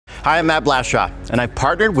Hi, I'm Matt Blashaw, and I've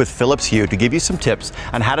partnered with Philips Hue to give you some tips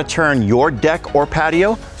on how to turn your deck or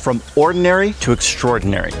patio from ordinary to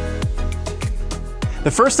extraordinary.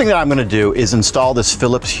 The first thing that I'm going to do is install this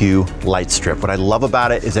Philips Hue light strip. What I love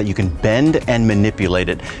about it is that you can bend and manipulate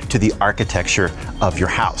it to the architecture of your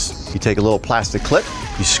house. You take a little plastic clip,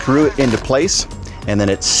 you screw it into place, and then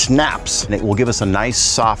it snaps, and it will give us a nice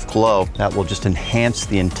soft glow that will just enhance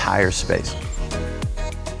the entire space.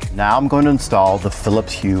 Now I'm going to install the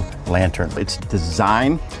Philips Hue lantern. It's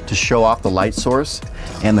designed to show off the light source,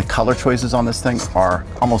 and the color choices on this thing are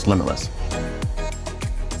almost limitless.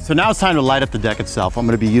 So now it's time to light up the deck itself. I'm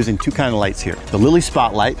going to be using two kinds of lights here. The lily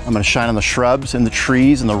spotlight, I'm going to shine on the shrubs and the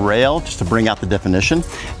trees and the rail just to bring out the definition.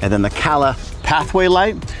 And then the Cala pathway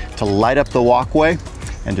light to light up the walkway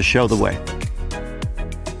and to show the way.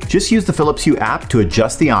 Just use the Philips Hue app to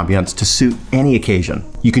adjust the ambiance to suit any occasion.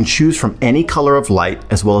 You can choose from any color of light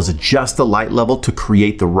as well as adjust the light level to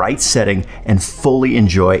create the right setting and fully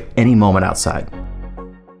enjoy any moment outside.